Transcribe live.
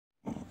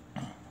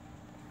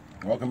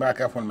Welcome back,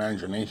 F1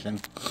 Manager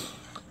Nation.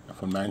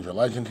 F1 Manager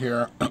Legend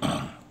here.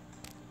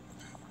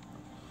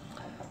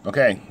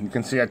 Okay, you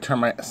can see I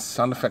turned my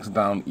sound effects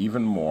down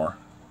even more.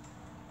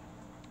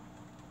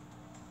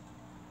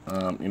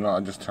 You know,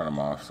 I'll just turn them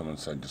off. Someone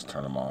said just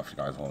turn them off. You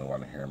guys only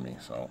want to hear me.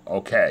 So,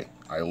 okay,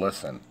 I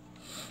listen.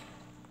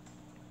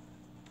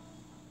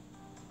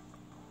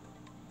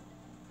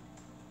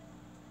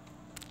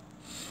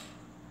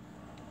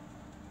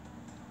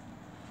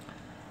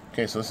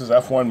 Okay, so this is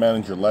F1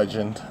 Manager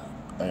Legend.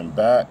 I am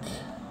back.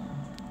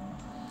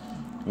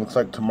 Looks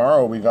like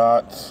tomorrow we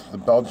got the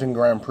Belgian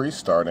Grand Prix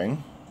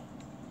starting.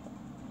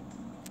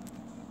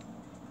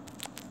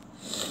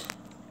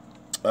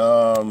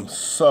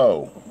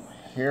 So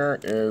here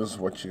is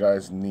what you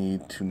guys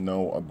need to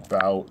know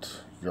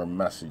about your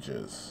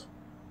messages.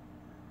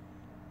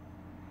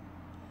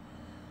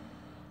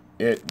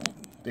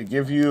 They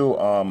give you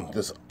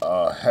this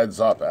heads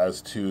up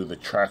as to the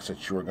tracks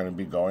that you are going to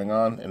be going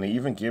on, and they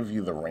even give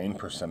you the rain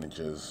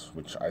percentages,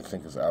 which I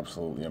think is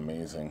absolutely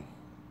amazing.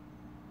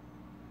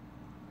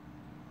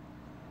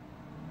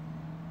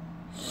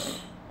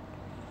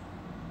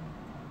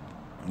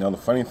 Now the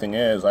funny thing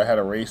is, I had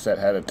a race that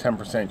had a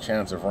 10%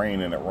 chance of rain,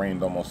 and it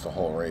rained almost the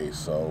whole race.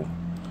 So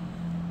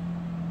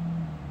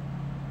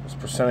those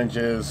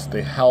percentages,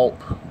 they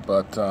help,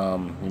 but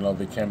you know,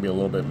 they can be a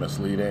little bit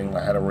misleading.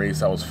 I had a race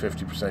that was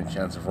 50%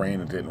 chance of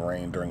rain. It didn't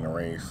rain during the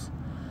race.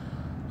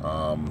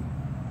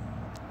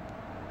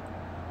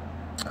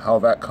 How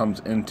that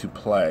comes into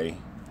play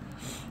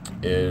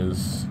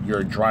is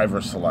your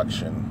driver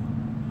selection.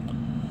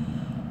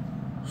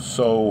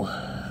 So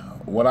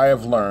what I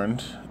have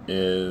learned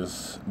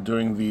is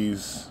doing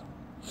these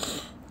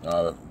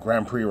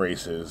Grand Prix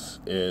races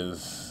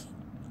is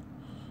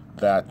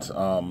that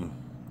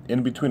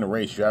in between a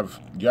race you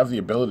have the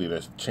ability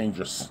to change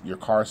your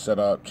car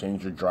setup,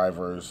 change your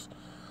drivers.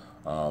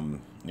 You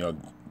know,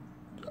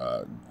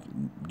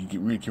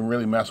 you can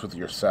really mess with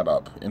your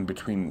setup in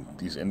between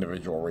these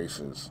individual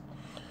races.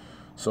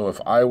 So if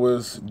I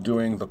was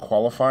doing the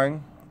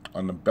qualifying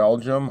on the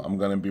Belgium, I'm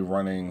going to be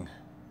running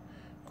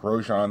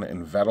Grosjean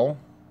and Vettel.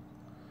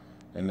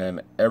 And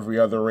then every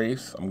other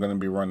race, I'm going to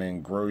be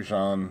running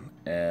Grosjean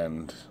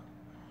and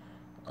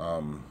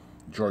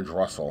George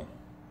Russell.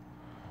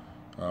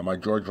 My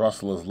George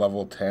Russell is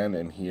level 10,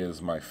 and he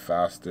is my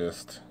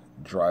fastest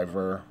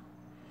driver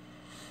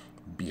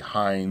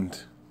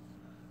behind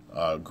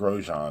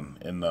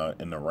Grosjean in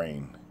the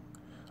rain.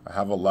 I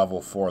have a level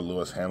 4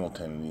 Lewis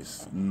Hamilton, and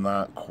he's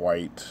not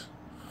quite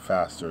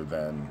faster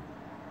than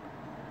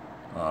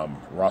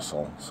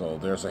Russell. So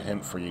there's a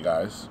hint for you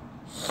guys.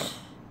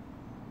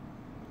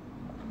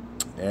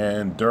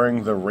 And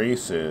during the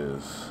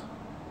races,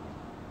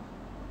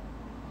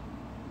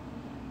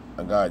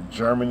 I got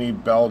Germany,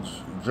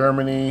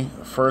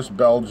 first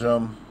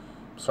Belgium,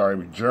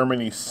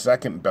 Germany,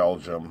 second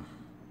Belgium,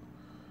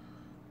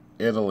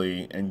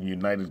 Italy, and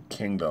United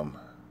Kingdom,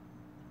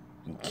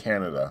 and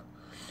Canada.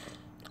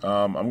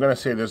 I'm going to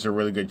say there's a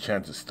really good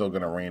chance it's still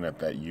going to rain at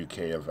that UK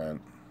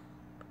event.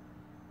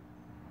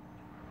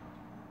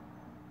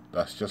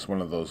 That's just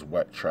one of those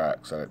wet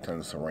tracks that it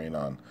tends to rain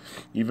on.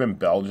 Even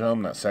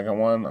Belgium, that second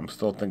one, I'm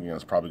still thinking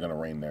it's probably going to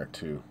rain there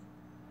too.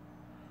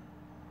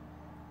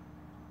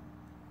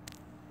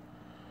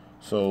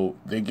 So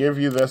they give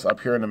you this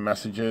up here in the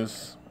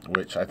messages,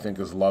 which I think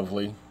is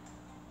lovely.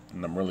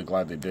 And I'm really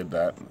glad they did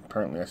that.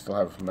 Apparently I still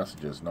have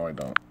messages. No, I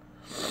don't.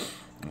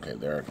 Okay,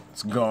 there.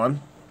 It's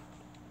gone.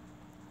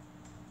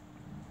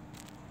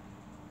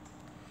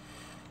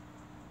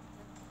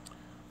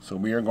 So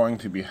we are going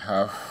to be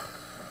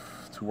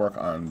to work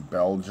on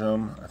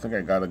Belgium. I think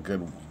I got a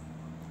good...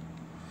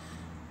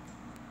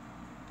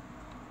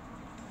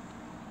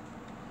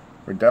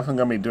 We're definitely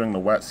going to be doing the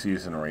wet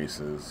season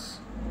races.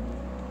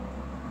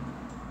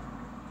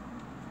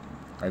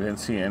 I didn't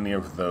see any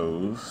of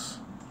those.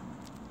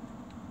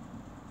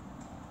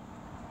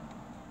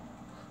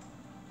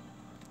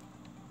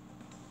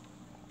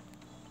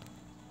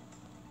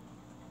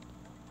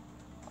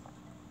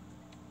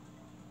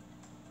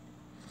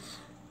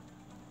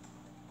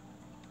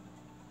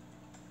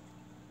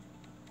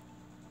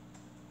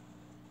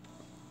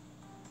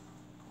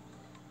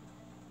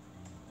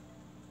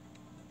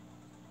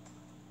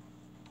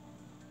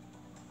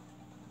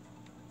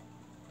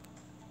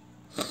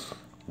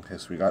 Okay,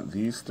 so we got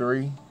these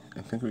three.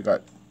 I think we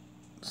got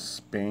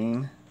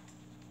Spain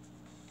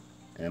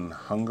and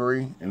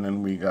Hungary, and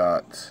then we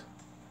got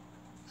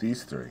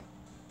these three.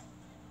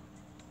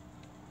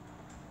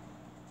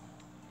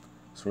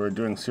 So we're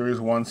doing Series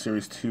 1,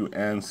 Series 2,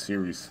 and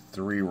Series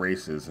 3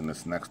 races in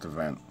this next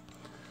event.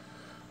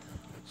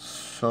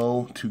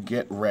 So to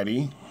get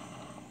ready,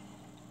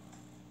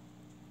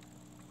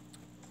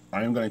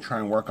 I am going to try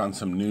and work on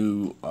some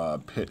new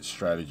pit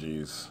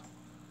strategies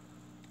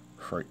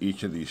for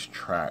each of these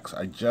tracks.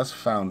 I just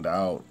found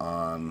out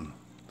on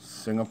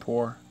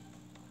Singapore.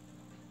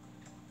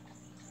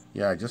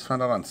 Yeah, I just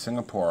found out on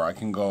Singapore I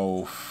can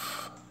go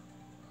 4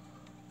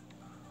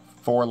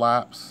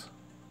 laps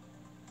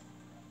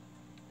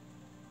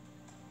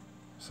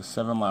It's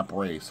a 7-lap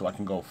race, so I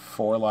can go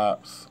 4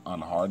 laps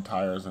on hard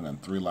tires and then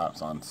 3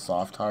 laps on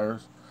soft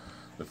tires.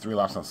 The 3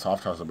 laps on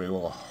soft tires will be a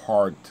little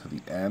hard to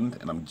the end,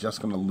 and I'm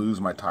just going to lose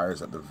my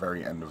tires at the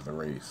very end of the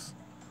race.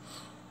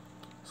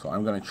 So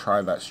I'm going to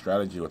try that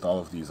strategy with all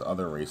of these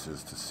other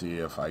races to see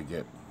if I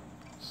get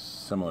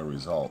similar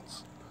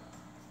results.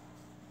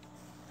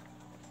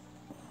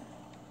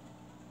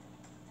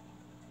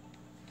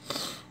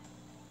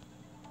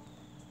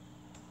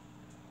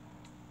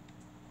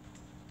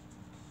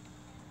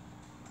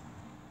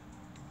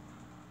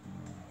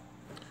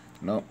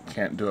 Nope,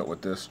 can't do it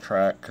with this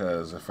track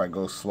because if I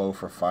go slow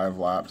for 5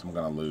 laps, I'm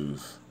going to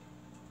lose.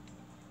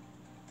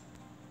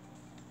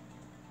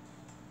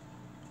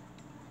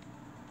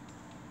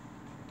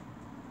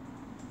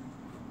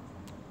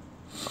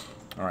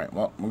 Alright,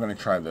 well, we're going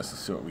to try this to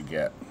see what we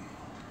get.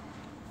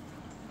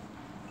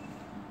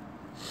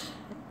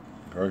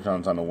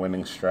 Grosjean's on a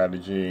winning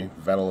strategy.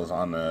 Vettel is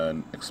on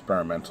an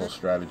experimental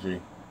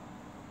strategy.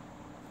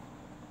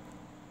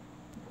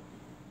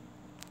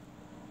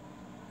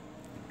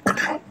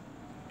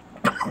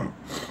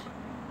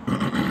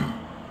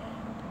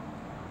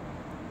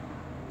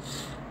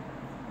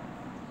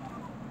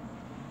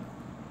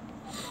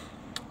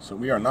 So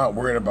we are not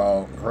worried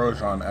about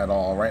Grosjean at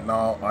all. Right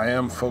now, I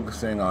am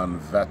focusing on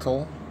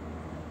Vettel.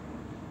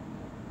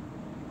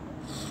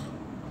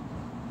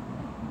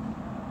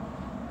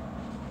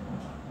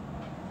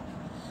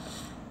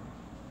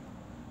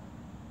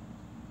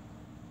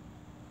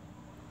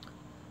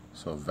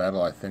 So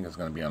Vettel, I think, is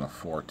going to be on a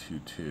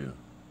 4.22. You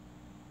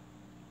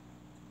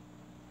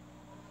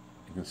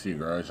can see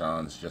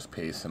Grosjean's just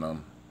pacing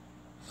him.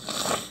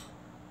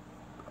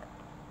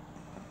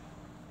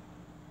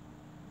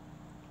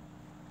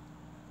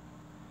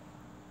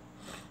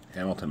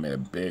 Hamilton made a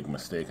big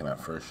mistake in that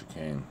first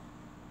chicane.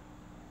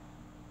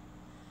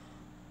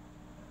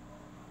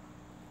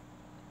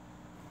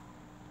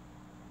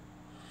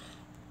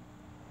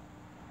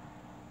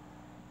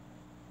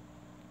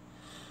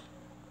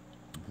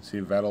 You can see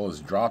Vettel is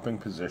dropping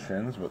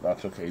positions, but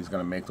that's okay. He's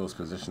going to make those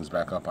positions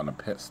back up on a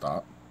pit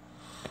stop.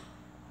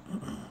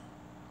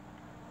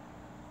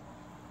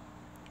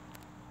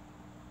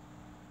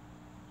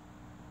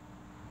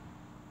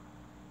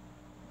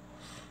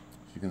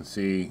 You can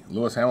see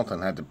Lewis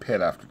Hamilton had to pit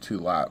after 2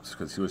 laps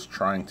because he was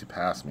trying to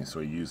pass me,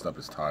 so he used up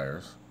his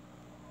tires.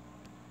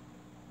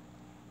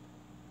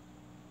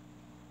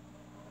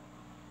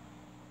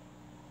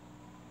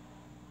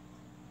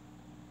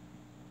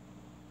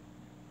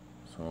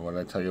 So what did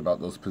I tell you about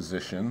those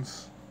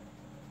positions?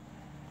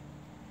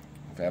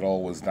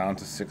 Vettel was down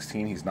to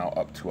 16. He's now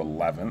up to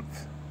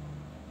 11th.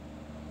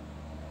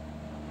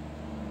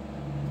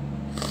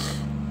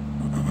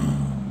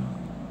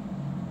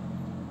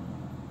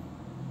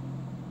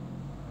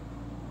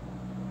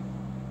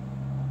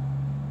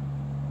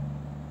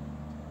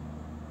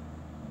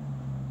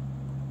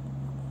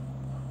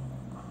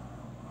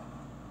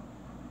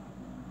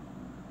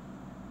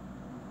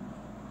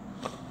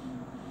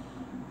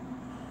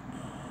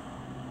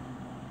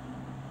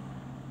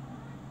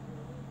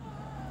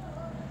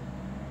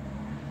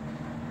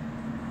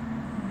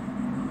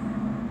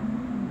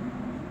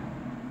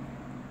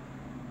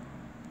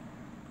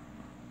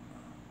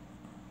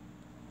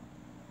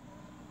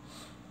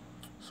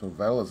 So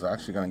Vettel is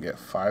actually going to get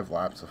 5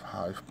 laps of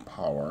high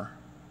power.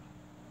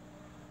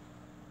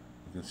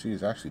 You can see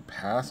he's actually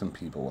passing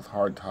people with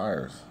hard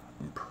tires.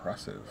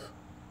 Impressive.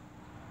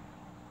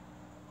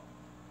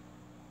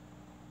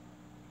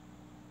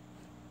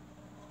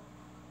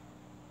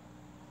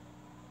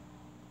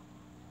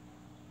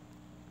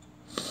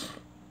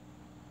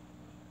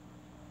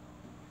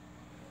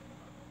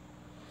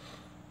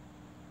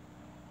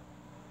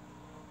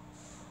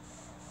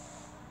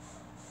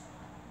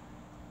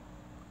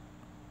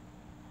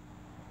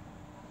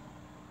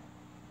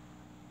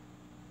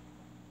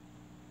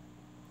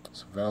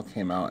 So Vettel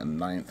came out in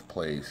 9th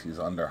place. He's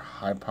under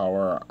high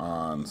power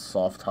on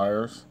soft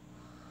tires.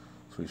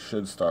 So he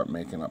should start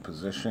making up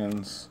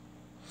positions.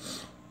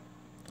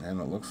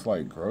 And it looks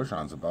like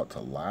Grosjean's about to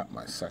lap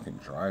my second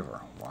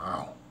driver.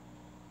 Wow.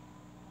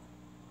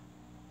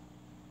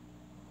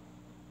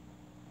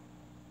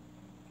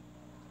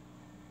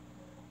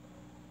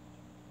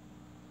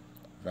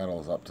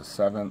 Vettel's up to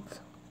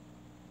 7th.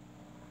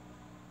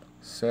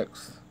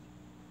 6th.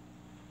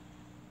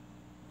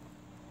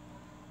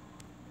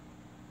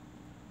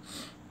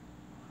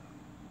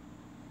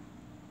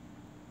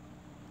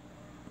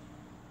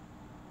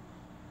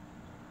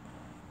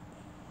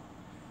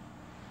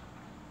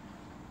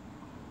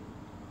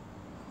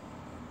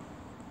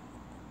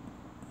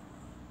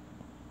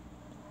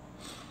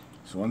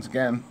 So once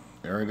again,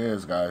 there it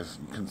is, guys.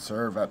 You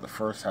conserve at the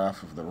first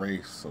half of the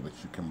race so that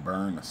you can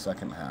burn the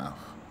second half.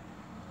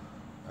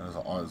 That is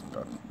always,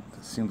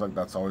 it seems like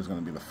that's always going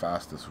to be the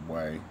fastest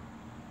way.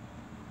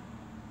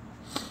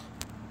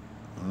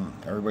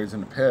 Everybody's in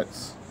the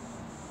pits.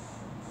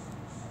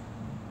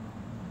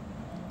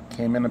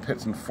 Came in the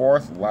pits in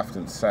 4th, left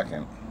in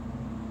 2nd.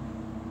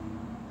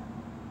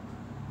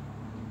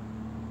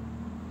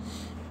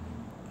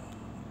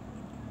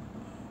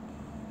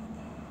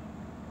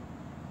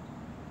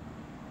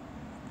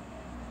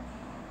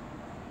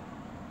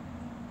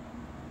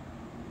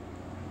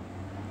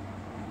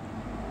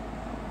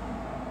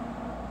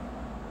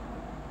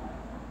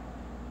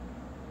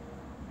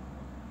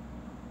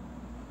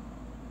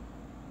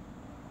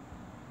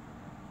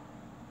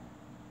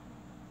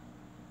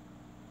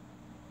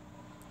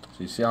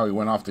 So you see how he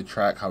went off the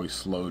track, how he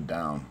slowed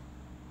down.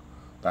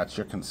 That's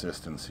your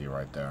consistency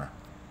right there.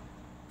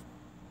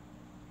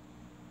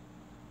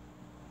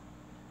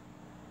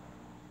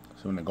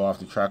 So when they go off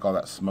the track, all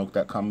that smoke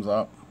that comes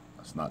up,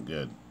 that's not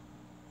good.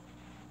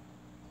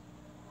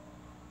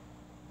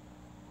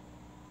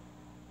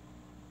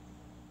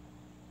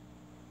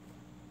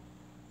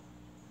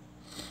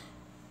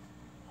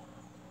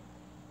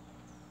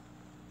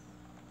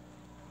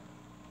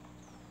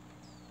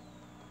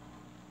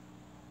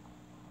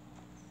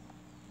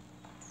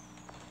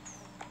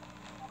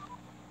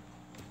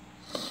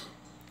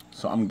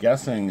 So I'm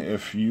guessing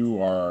if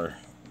you are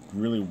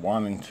really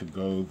wanting to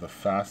go the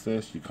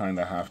fastest, you kind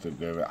of have to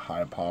give it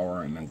high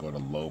power and then go to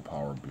low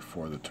power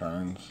before the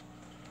turns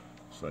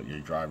so that your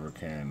driver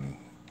can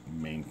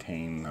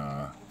maintain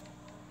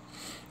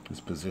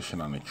his position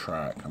on the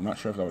track. I'm not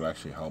sure if that would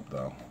actually help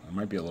though. It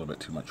might be a little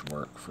bit too much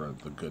work for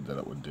the good that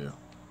it would do.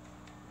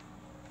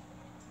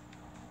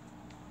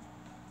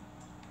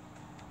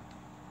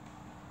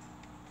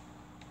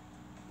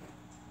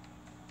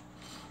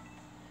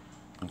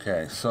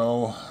 Okay,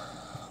 so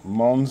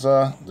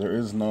Monza, there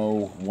is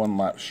no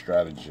one-lap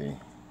strategy.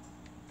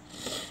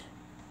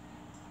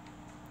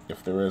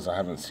 If there is, I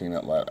haven't seen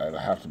it. I'd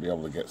have to be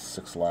able to get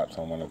 6 laps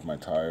on one of my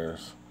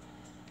tires.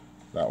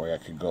 That way I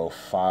could go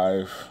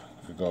 5,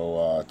 I could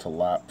go to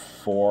lap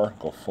 4,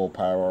 go full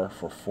power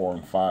for 4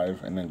 and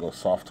 5, and then go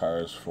soft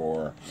tires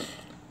for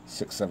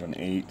 6, 7,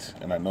 8.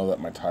 And I know that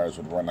my tires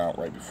would run out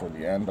right before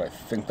the end, but I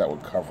think that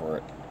would cover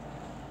it.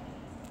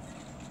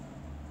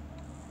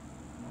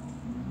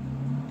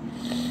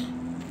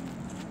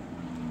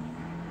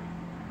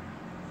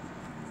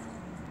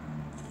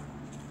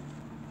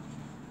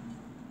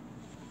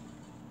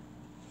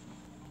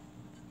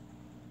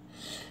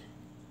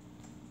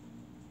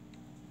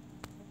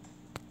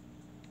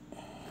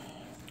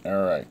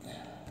 Alright,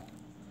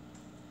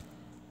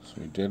 so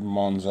we did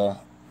Monza.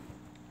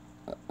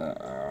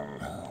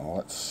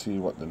 Let's see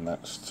what the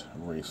next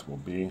race will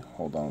be.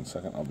 Hold on a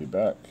second, I'll be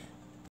back.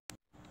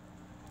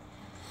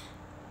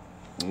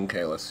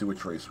 Okay, let's see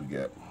which race we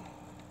get.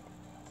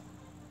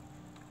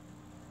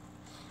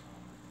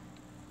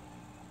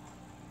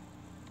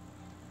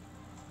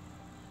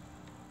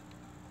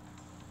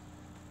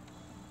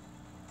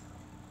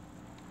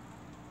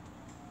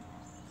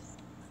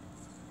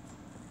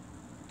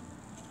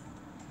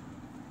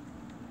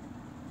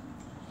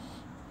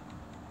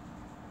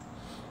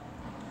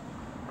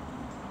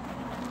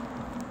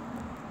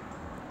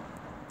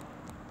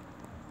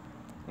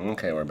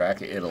 Okay, we're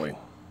back at Italy.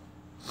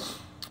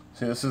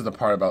 See, this is the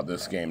part about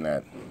this game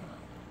that,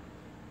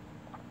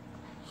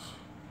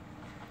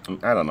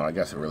 I don't know, I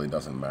guess it really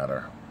doesn't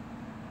matter.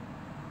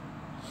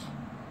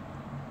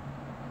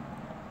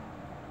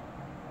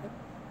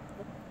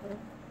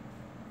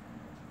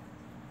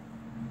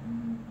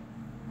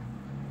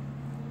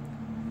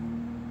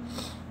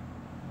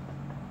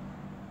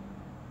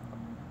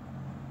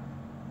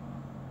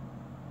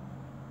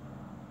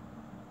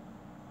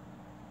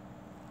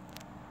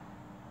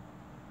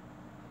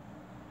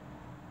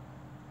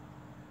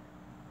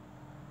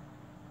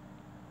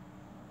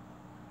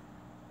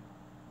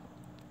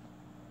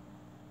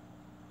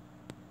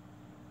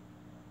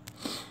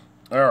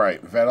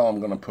 Alright, Vettel, I'm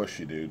going to push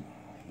you, dude.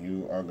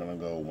 You are going to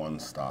go 1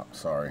 stop.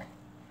 Sorry.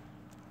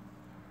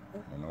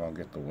 I know I'll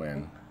get the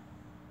win.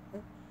 I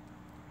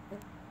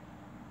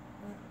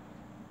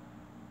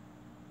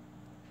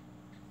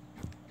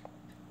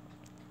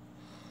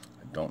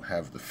don't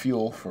have the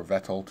fuel for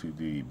Vettel to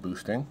be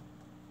boosting.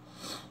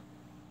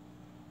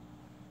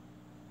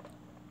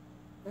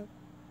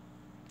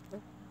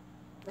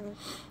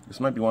 This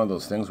might be one of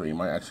those things where you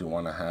might actually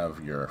want to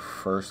have your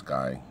first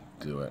guy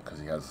do it because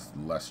he has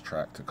less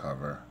track to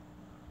cover.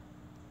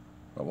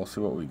 But we'll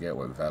see what we get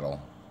with Vettel.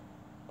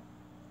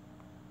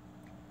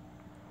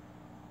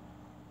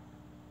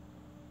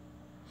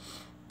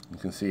 You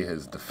can see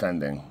his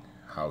defending,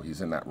 how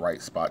he's in that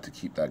right spot to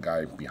keep that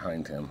guy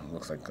behind him. It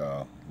looks like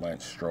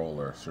Lance Stroll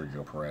or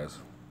Sergio Perez.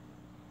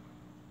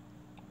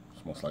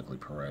 It's most likely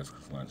Perez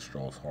because Lance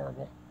Stroll is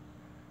horrible.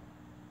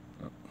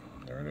 Oh,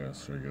 there it is,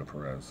 Sergio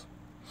Perez.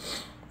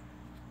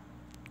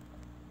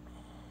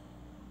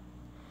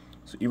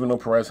 So even though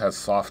Perez has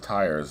soft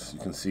tires, you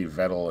can see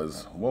Vettel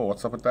is, whoa,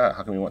 what's up with that?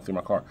 How come he went through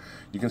my car?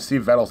 You can see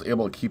Vettel's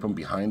able to keep him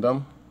behind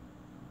him.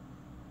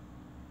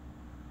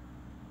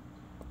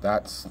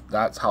 That's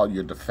how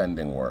your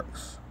defending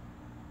works.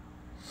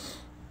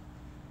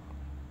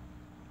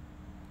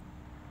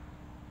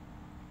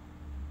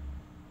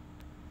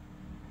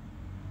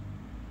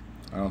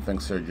 I don't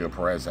think Sergio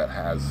Perez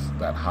has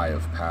that high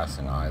of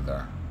passing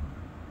either.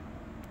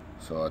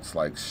 So it's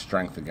like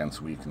strength against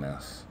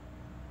weakness.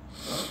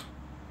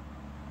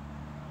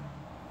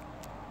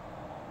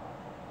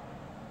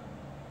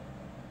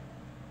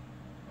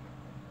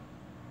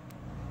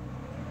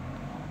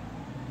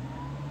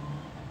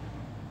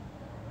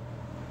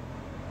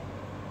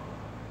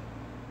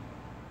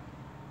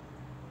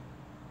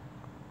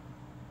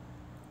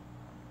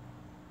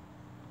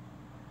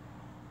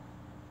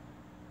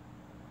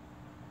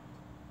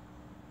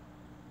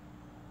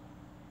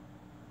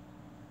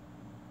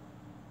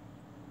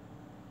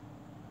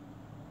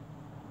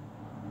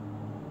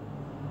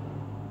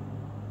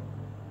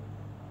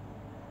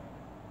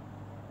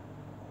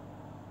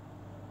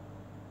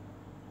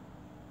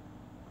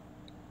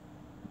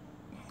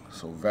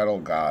 So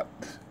Vettel got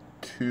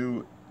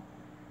 2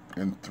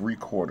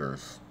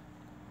 3/4.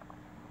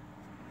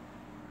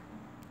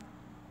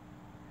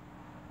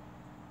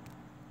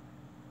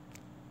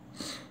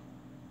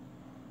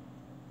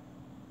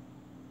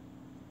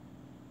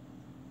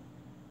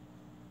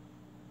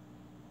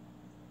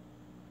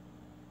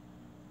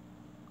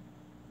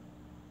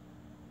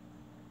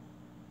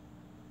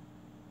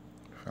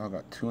 I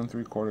got 2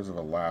 3/4 of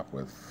a lap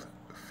with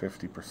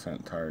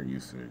 50% tire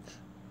usage.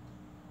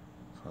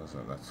 So what is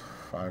that? That's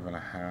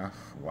 5.5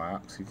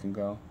 laps he can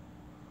go.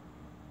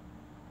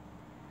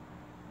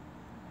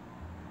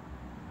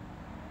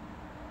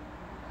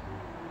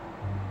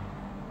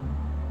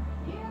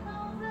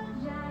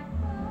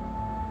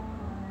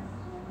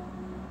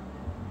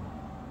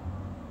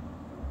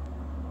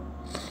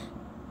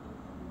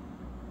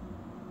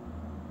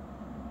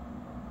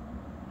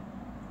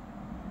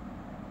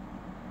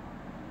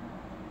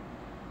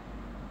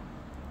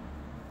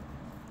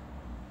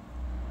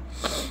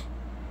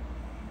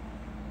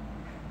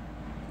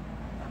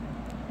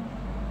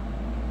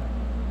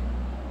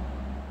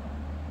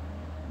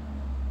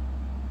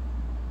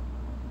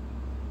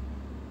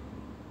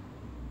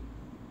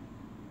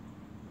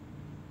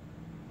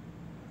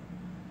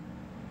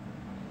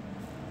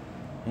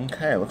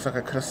 Okay, looks like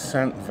I could have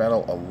sent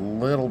Vettel a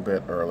little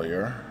bit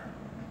earlier.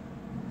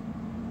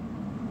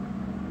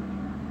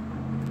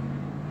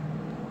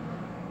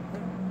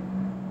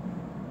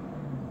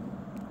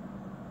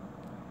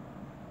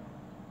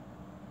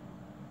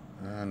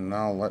 And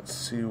now let's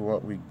see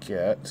what we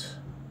get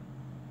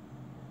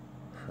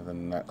for the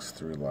next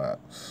 3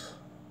 laps.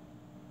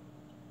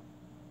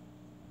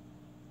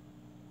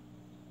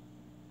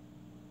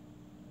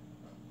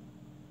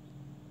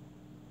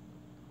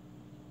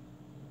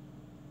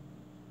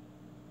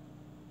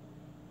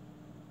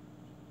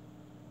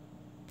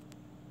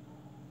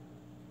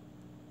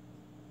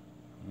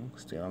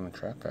 Stayed on the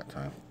track that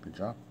time. Good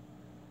job.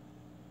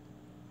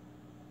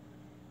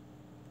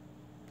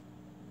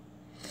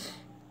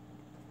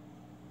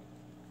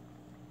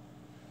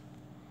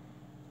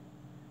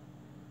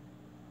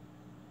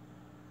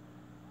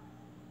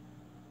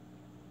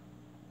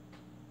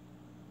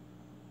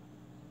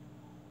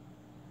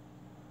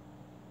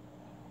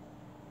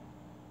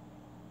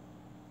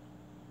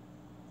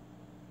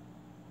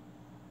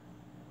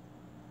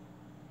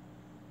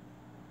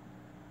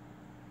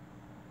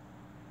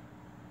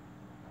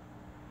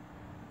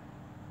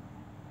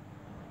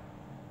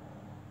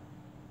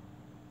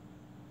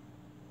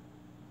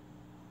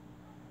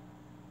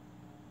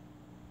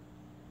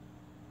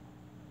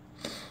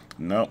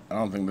 Nope, I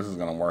don't think this is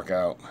going to work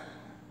out.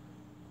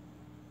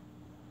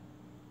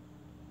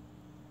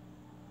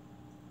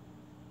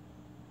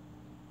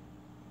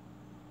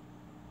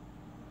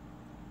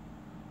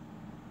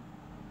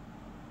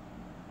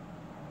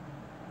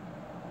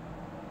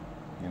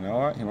 You know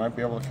what? He might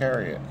be able to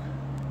carry it.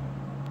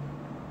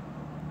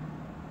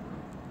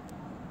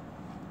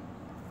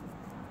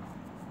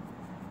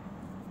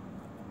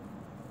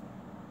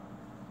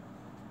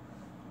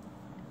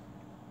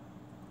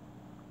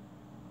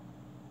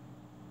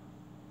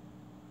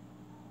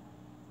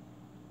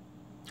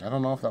 I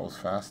don't know if that was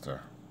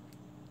faster.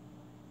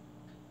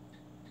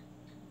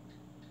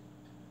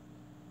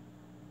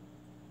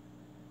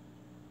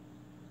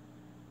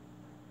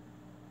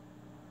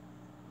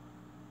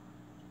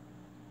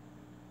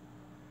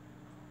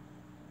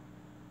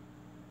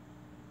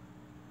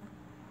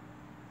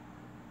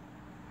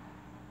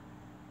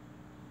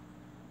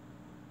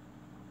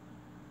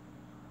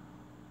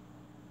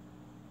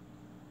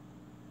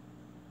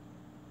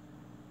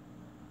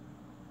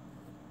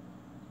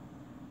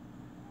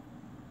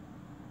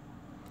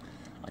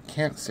 I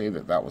can't say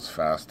that that was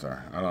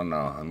faster. I don't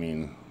know. I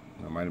mean,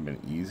 it might have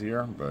been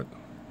easier, but...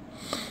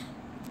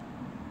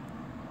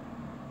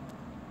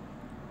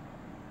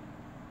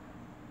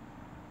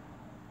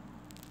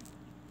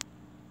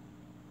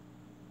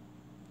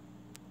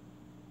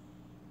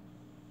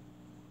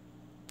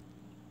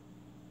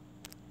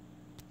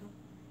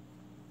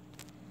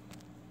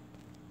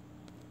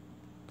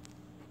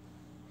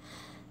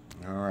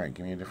 Alright,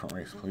 give me a different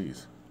race,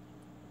 please.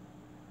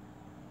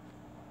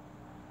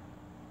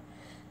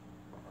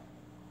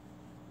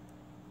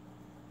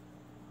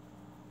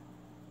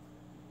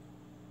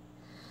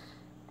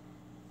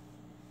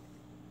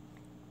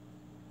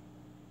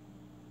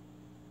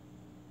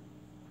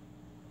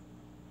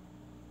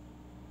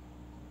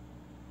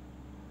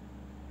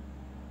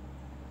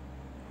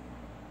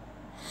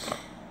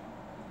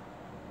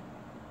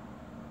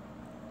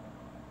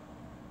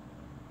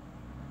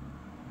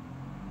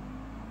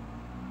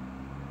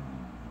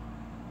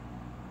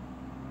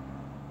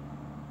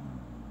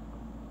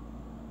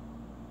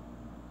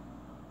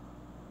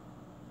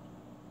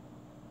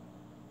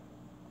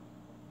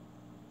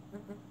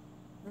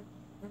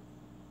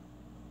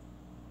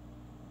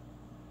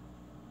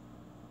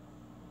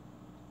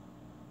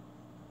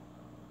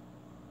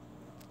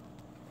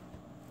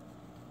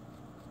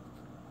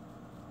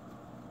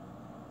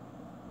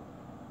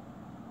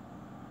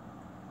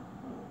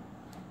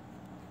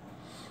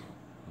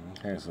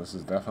 Okay, so this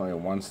is definitely a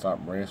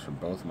one-stop race for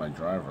both my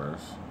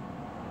drivers.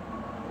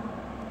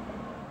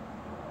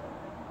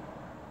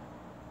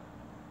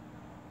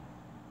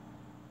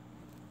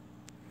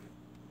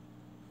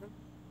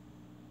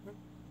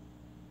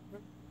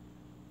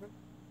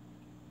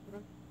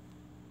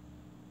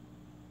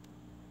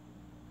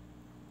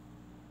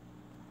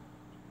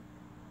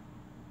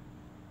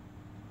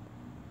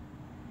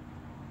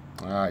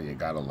 Ah, you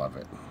gotta love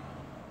it.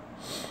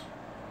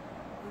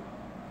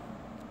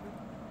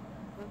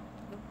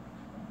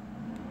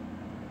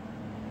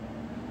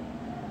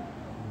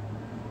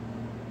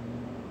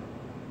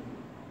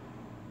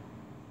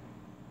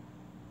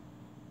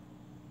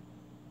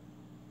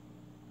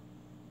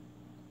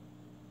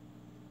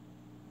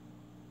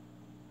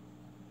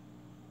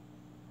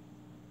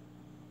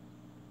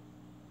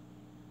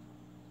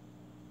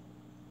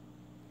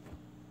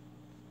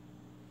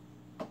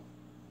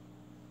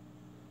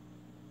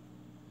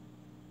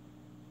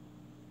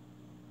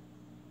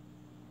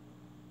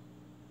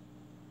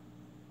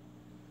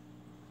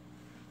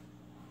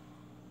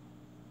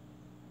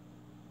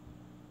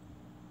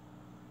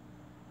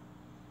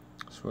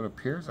 So it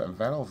appears that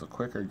Vettel's a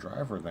quicker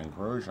driver than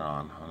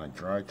Grosjean on a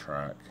dry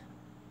track.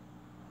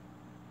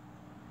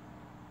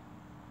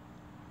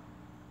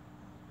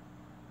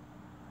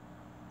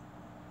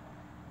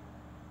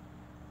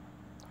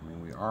 I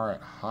mean, we are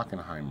at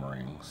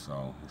Hockenheimring,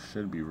 so it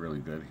should be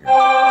really good here.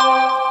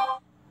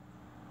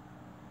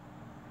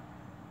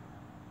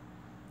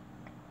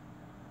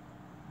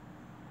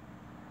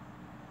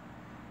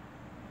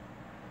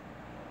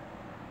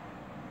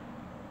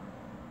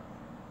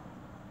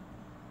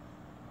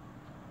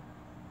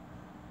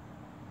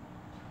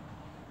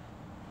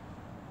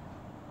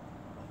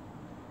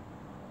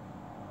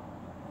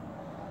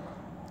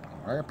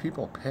 Why are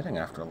people pitting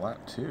after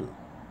lap 2?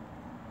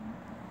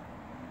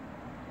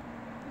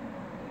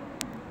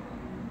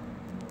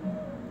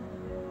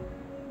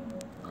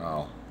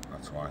 Oh,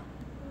 that's why.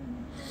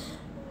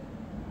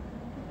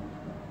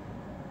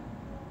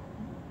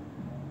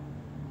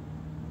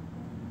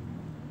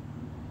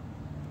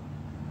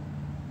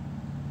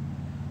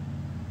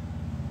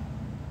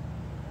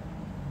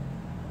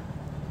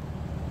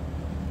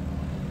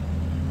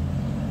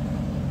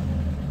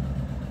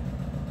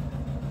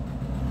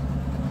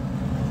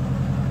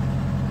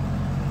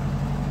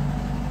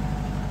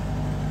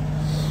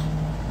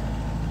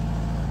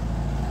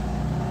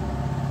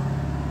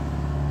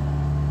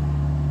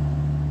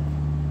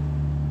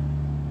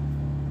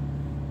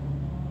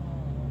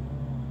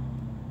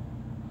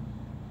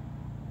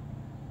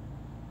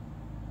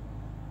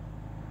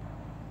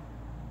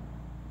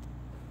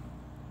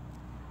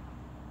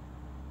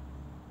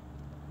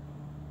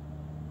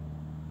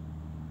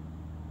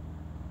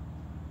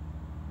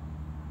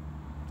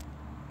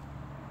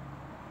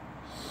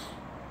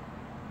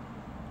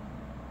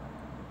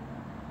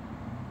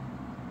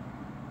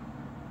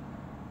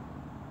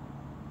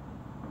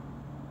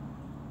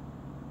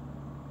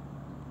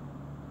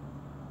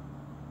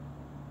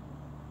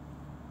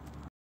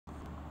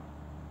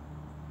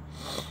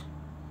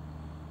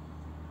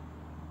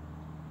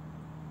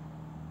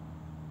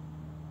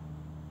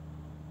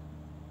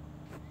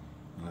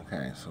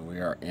 Okay, so we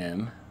are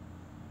in.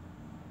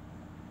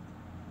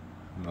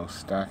 No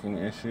stacking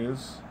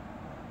issues.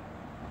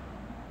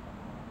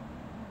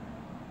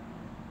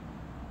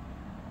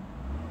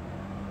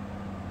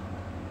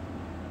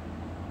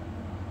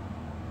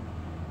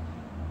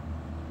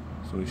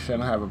 So we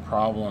shouldn't have a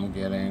problem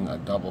getting a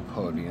double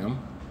podium.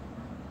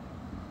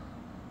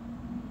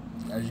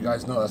 As you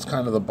guys know, that's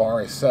kind of the bar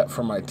I set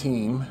for my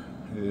team,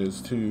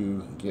 is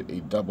to get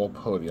a double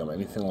podium.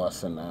 Anything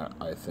less than that,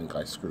 I think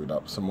I screwed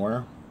up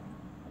somewhere.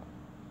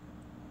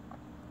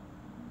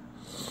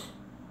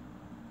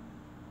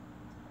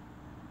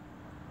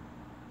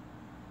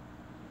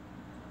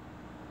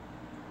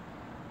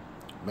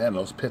 Man,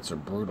 those pits are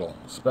brutal,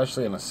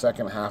 especially in the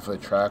second half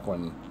of the track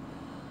when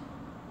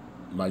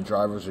my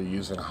drivers are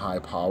using high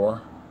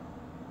power.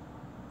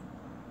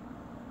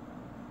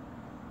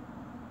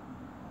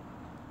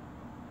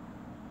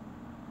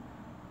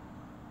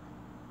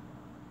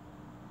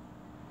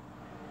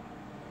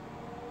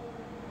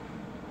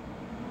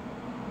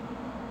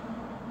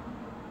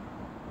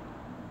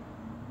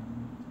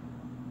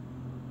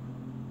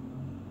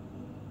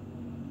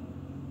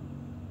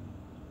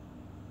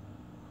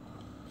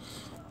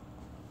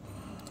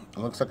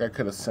 It looks like I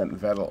could have sent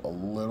Vettel a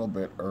little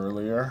bit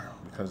earlier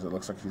because it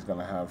looks like he's going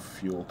to have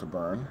fuel to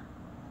burn.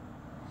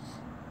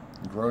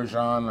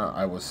 Grosjean,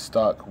 I was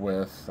stuck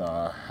with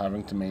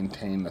having to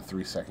maintain the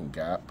 3-second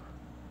gap.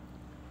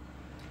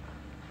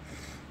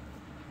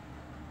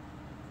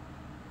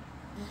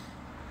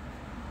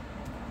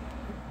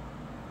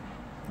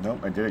 Nope,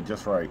 I did it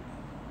just right.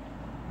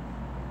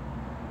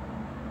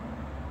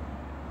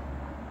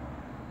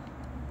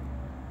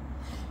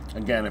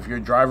 Again, if your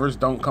drivers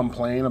don't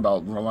complain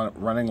about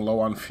running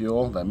low on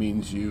fuel, that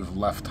means you've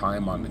left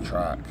time on the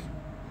track.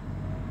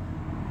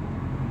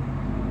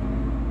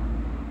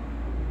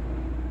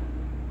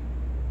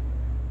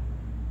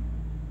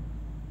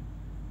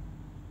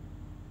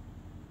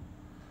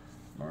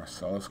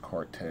 Marcellus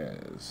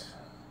Cortez.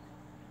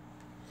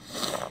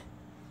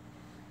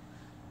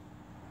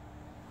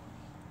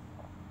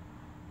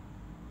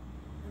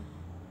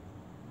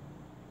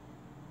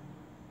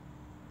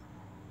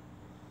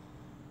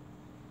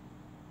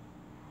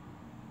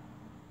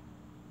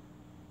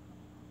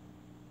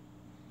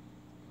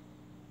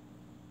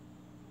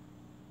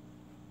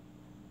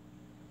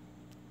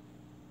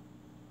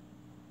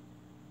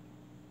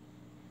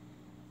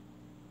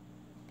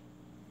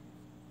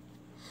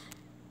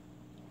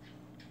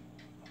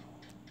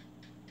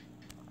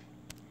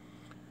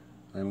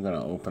 I'm going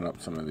to open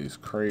up some of these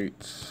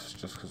crates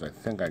just because I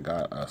think I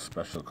got a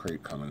special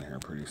crate coming here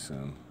pretty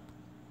soon.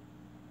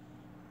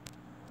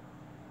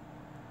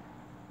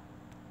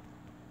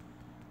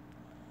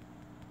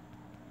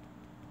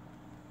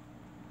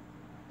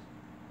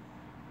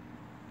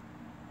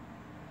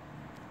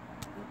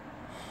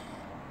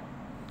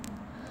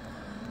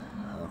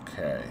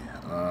 Okay.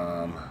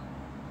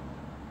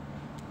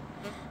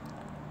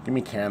 Give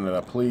me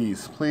Canada,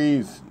 please.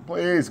 Please.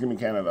 Please give me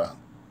Canada.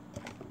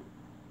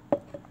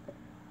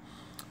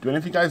 Do any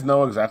of you guys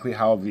know exactly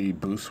how the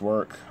boosts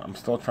work? I'm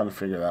still trying to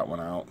figure that one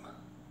out.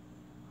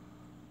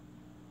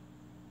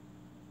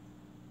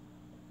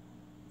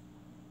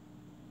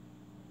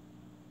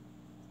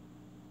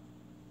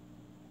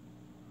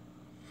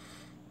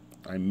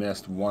 I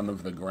missed one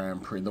of the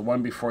Grand Prix. The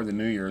one before the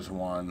New Year's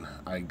one,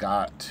 I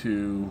got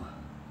to...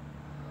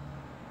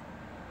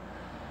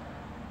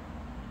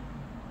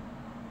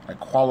 I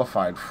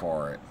qualified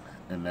for it,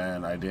 and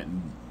then I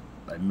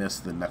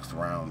missed the next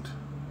round.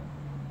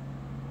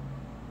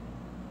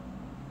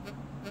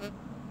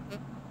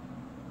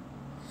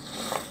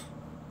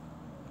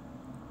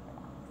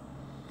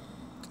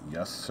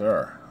 Yes,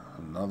 sir.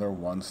 Another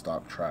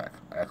one-stop track.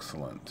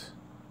 Excellent.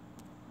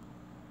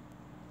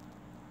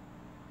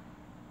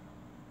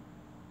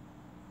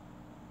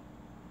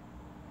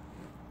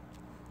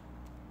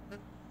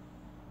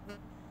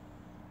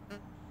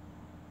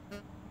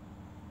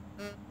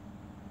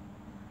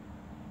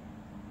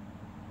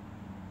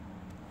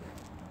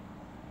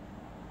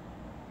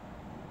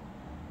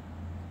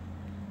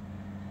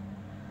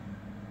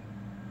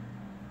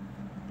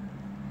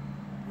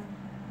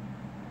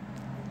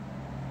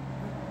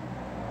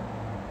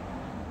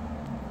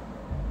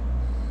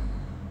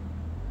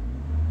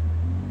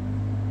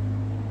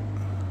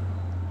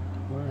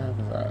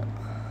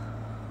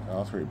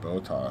 Valtteri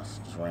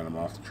Bottas just ran him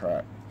off the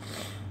track.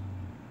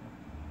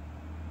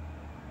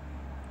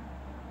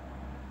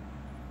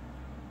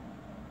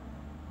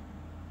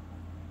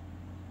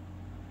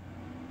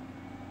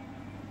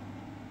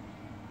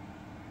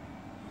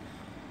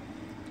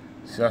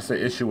 See, that's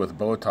the issue with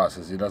Bottas,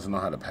 is he doesn't know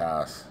how to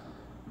pass.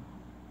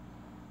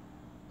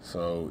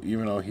 So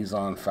even though he's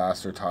on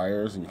faster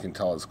tires, and you can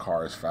tell his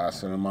car is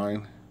faster than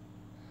mine,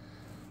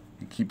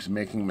 he keeps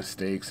making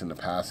mistakes in the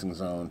passing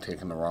zone,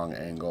 taking the wrong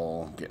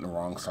angle, getting the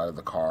wrong side of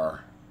the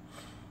car.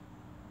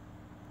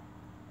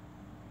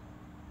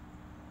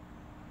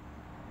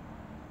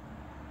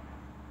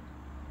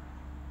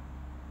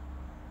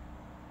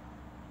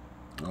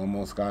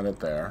 Almost got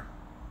it there.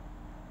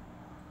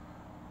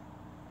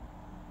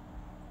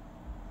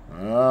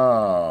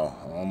 Oh,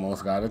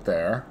 almost got it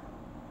there.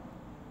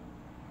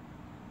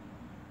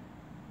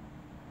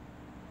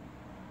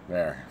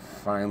 There,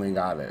 finally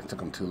got it. It took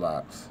him 2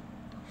 laps.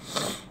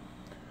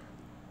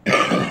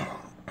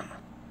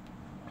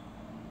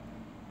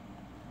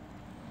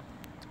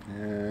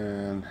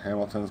 And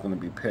Hamilton's going to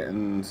be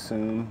pitting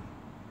soon.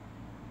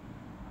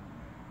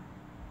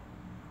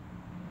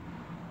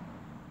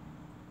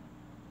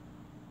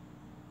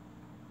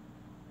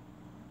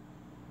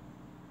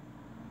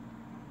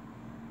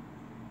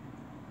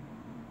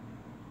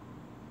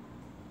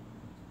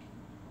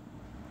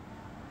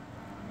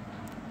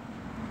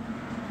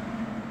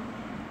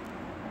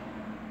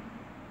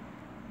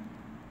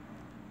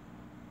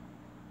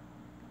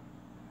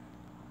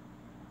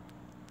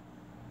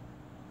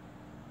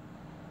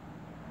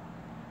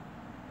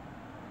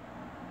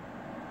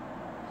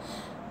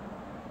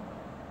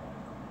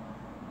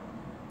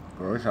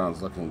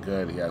 Grosjean's looking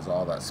good. He has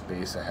all that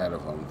space ahead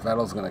of him.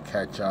 Vettel's going to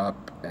catch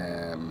up,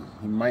 and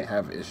he might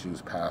have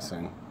issues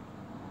passing.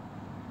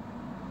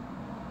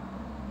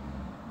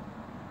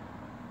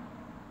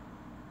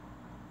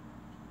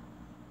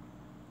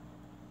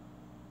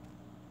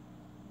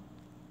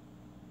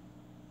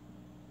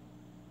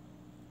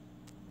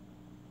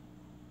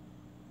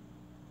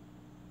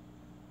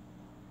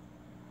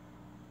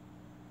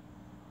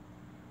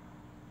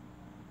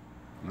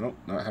 Nope,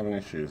 not having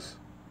issues.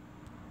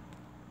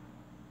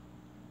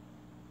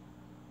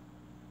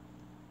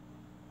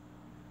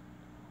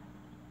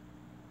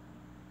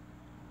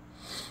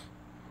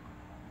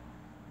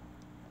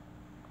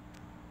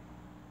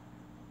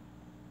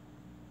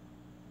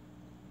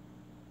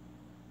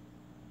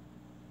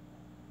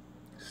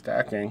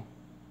 Stacking.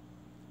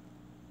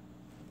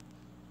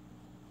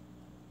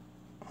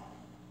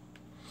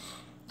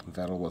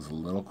 Vettel was a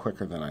little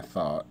quicker than I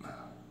thought.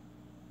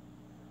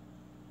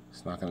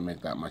 It's not going to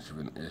make that much of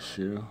an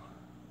issue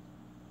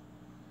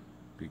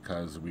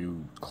because we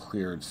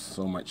cleared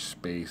so much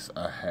space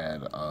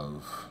ahead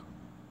of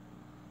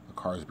the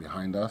cars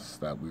behind us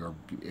that we were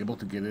able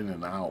to get in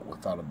and out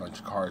without a bunch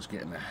of cars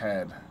getting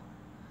ahead.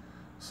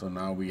 So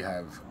now we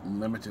have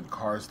limited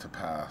cars to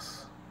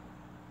pass,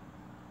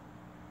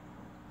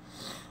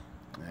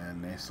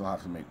 and they still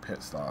have to make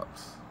pit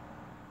stops.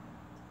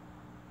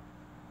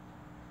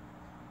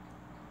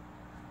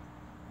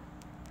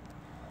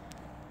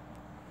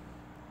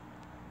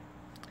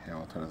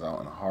 Hamilton is out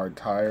on hard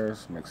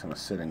tires, mixing a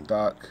sitting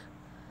duck.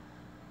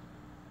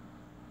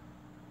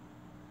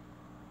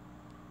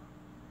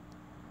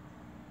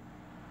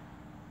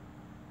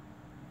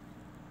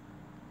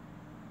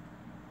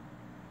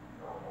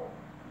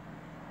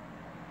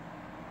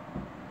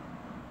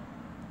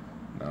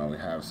 Now we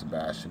have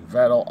Sebastian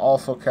Vettel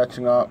also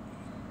catching up.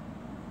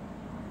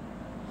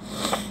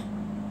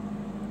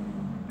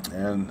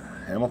 And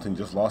Hamilton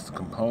just lost a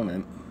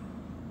component.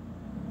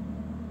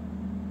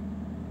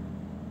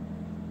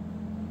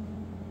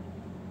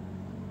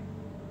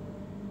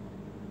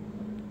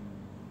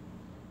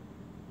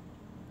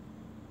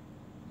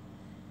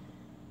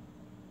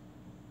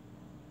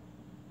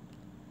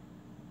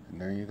 And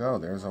there you go.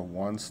 There's a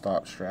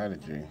one-stop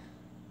strategy.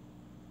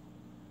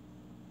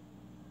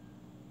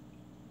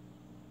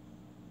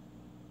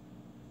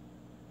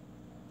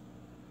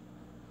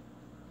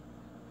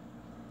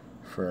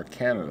 For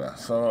Canada.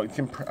 So I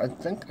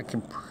think I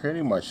can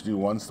pretty much do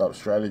one-stop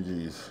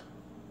strategies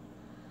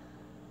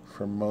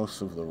for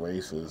most of the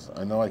races.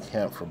 I know I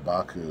can't for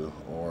Baku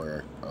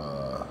or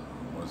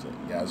what was it,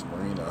 Yas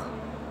Marina.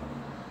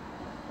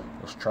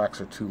 Those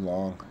tracks are too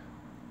long.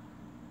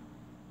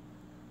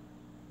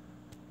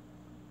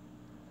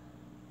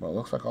 But it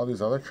looks like all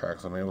these other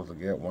tracks I'm able to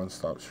get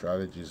one-stop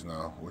strategies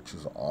now, which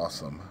is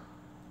awesome.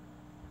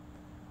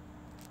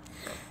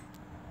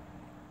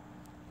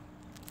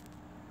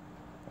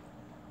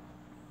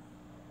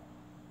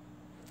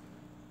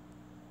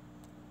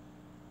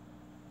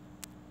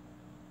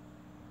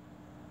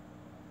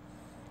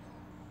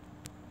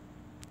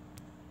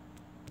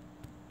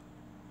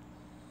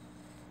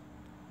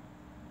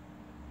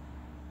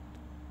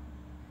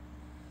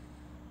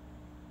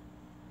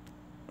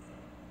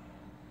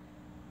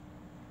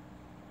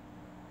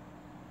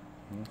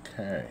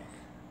 Okay.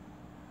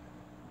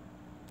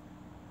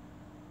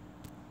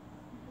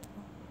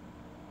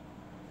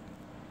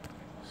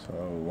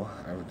 So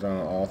I've done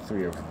all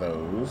three of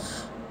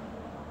those.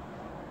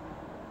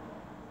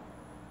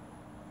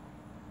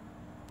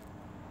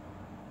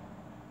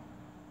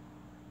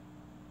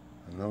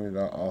 I know we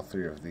got all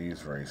three of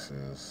these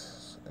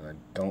races, and I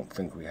don't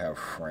think we have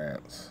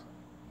France.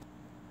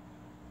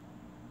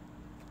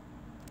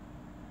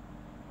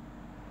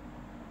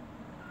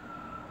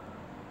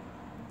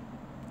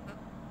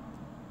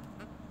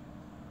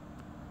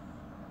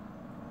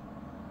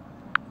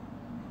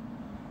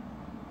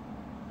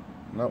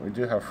 No, we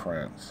do have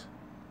France.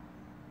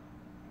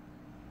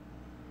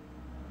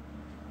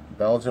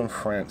 Belgium,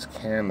 France,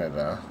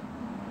 Canada.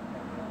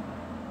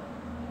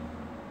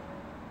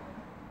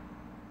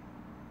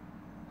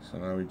 So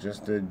now we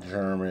just did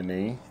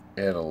Germany,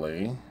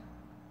 Italy,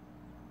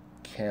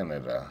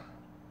 Canada.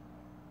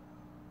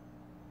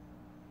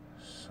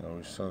 So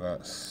we still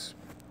got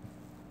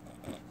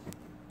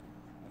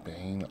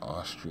Spain,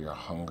 Austria,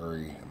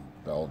 Hungary,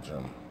 and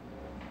Belgium.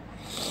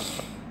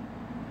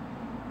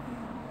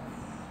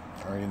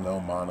 I already know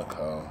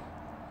Monaco.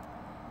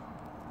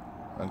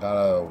 I got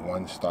a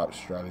one-stop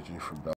strategy for Belgium.